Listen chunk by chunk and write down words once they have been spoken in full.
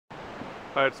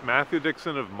Hi, it's Matthew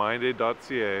Dixon of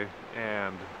MindAid.ca,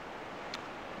 and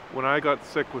when I got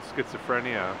sick with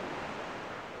schizophrenia,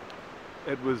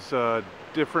 it was a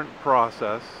different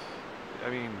process. I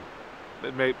mean,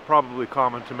 it may probably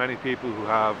common to many people who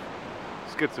have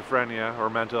schizophrenia or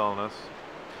mental illness.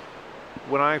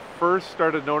 When I first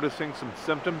started noticing some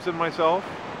symptoms in myself,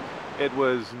 it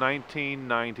was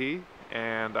 1990,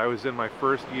 and I was in my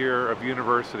first year of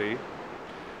university.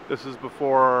 This is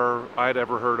before I'd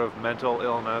ever heard of mental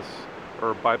illness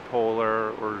or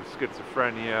bipolar or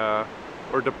schizophrenia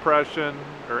or depression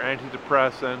or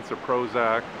antidepressants or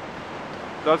Prozac.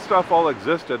 That stuff all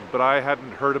existed, but I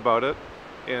hadn't heard about it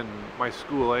in my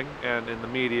schooling and in the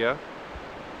media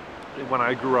when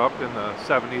I grew up in the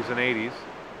 70s and 80s.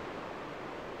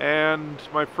 And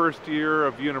my first year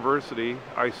of university,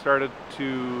 I started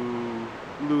to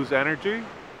lose energy.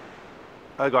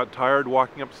 I got tired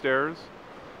walking upstairs,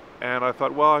 and I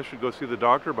thought, well, I should go see the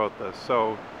doctor about this.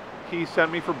 So he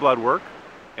sent me for blood work,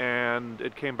 and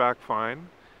it came back fine.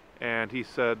 And he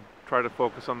said, try to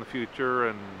focus on the future,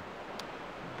 and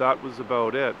that was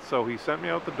about it. So he sent me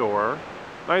out the door.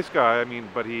 Nice guy, I mean,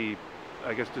 but he,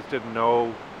 I guess, just didn't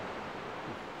know,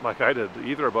 like I did,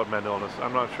 either about mental illness.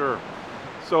 I'm not sure.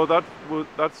 So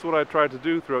that's what I tried to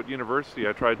do throughout university.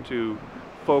 I tried to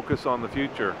focus on the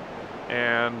future.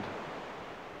 And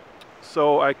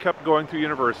so I kept going through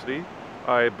university.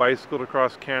 I bicycled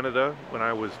across Canada when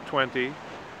I was 20,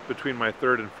 between my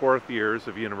third and fourth years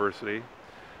of university.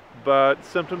 But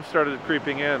symptoms started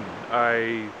creeping in.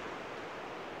 In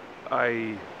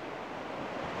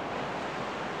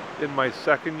my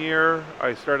second year,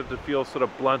 I started to feel sort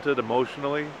of blunted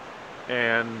emotionally.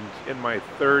 And in my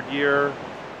third year,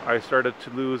 I started to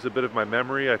lose a bit of my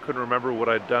memory. I couldn't remember what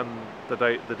I'd done the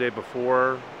day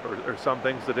before, or some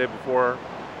things the day before,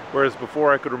 whereas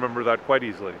before I could remember that quite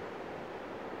easily.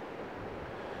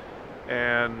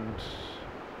 And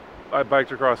I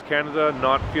biked across Canada,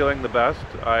 not feeling the best.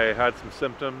 I had some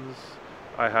symptoms.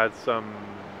 I had some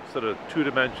sort of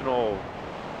two-dimensional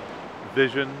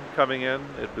vision coming in.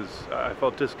 I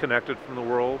felt disconnected from the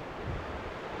world.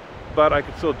 But I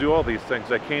could still do all these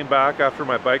things. I came back after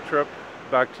my bike trip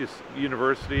back to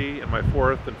university in my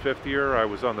fourth and fifth year. I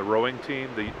was on the rowing team,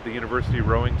 the university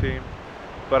rowing team,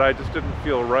 but I just didn't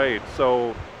feel right.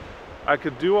 So I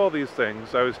could do all these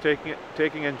things. I was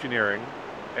taking engineering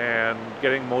and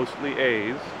getting mostly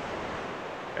A's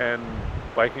and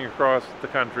biking across the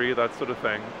country, that sort of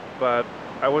thing, but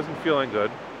I wasn't feeling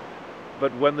good.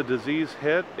 But when the disease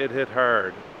hit, it hit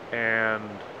hard. And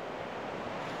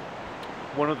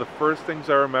one of the first things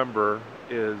I remember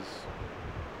is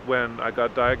when I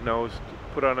got diagnosed,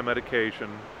 put on a medication.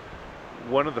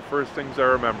 One of the first things I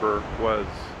remember was,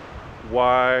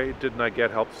 why didn't I get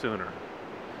help sooner?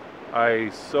 I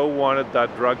so wanted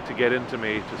that drug to get into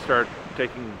me, to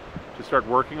start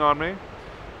working on me,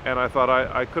 and I thought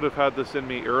I could have had this in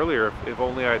me earlier if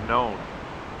only I'd known.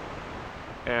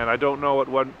 And I don't know at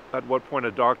what point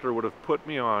a doctor would have put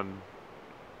me on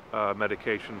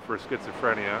medication for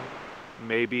schizophrenia.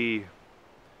 Maybe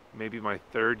my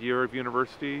third year of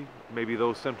university, maybe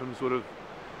those symptoms would have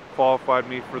qualified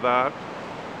me for that.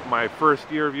 My first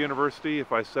year of university,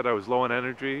 if I said I was low on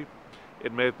energy,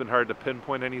 it may have been hard to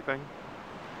pinpoint anything.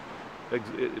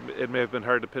 It may have been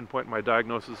hard to pinpoint my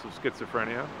diagnosis of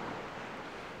schizophrenia.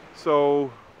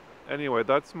 So anyway,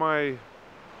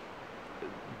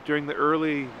 during the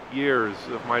early years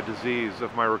of my disease,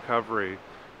 of my recovery,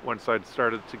 once I'd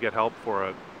started to get help for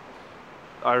it,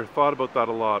 I thought about that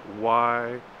a lot.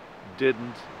 Why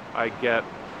didn't I get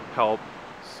help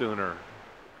sooner?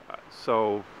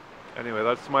 So anyway,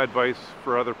 that's my advice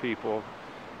for other people.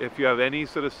 If you have any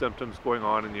sort of symptoms going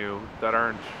on in you that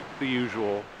aren't the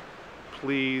usual,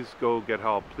 please go get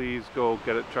help. Please go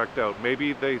get it checked out.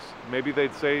 Maybe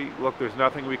they'd say, look, there's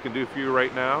nothing we can do for you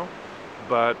right now,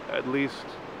 but at least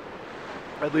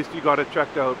you got it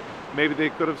checked out. Maybe they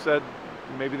could have said,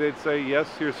 maybe they'd say, yes,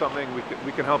 here's something,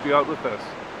 we can help you out with this.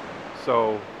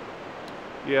 So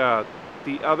yeah,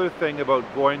 the other thing about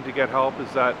going to get help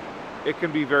is that it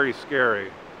can be very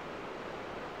scary.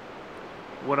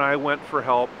 When I went for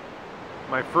help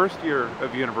my first year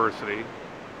of university,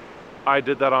 I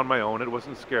did that on my own. It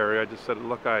wasn't scary. I just said,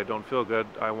 look, I don't feel good,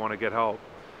 I want to get help.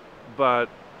 But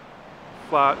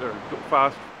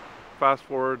fast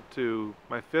forward to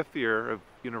my fifth year of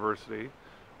university,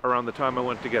 around the time I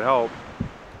went to get help,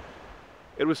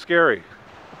 it was scary.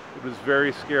 It was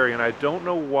very scary, and I don't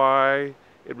know why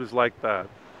it was like that.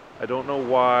 I don't know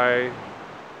why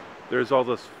there's all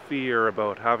this fear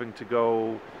about having to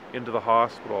go into the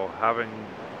hospital,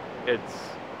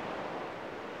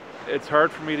 it's hard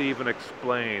for me to even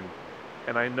explain.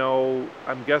 And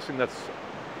I'm guessing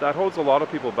that holds a lot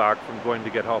of people back from going to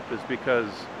get help, is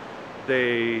because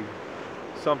they,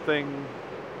 something,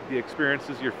 the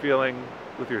experiences you're feeling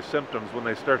with your symptoms, when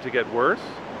they start to get worse,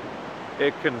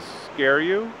 it can scare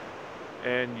you,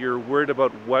 and you're worried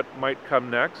about what might come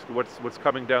next, what's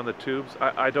coming down the tubes.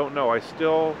 I don't know.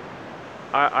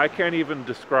 I can't even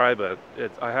describe it.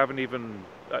 I haven't even.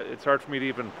 It's hard for me to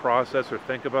even process or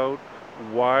think about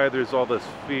why there's all this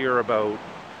fear about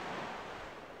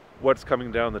what's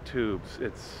coming down the tubes.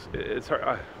 It's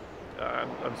hard.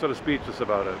 I'm sort of speechless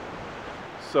about it.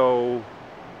 So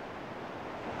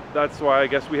that's why I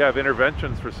guess we have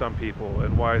interventions for some people,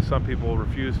 and why some people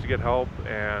refuse to get help,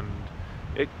 and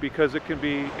because it can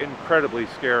be incredibly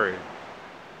scary.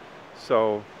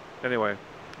 So anyway,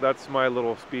 that's my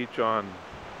little speech on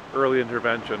early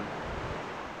intervention.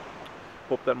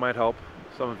 Hope that might help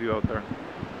some of you out there.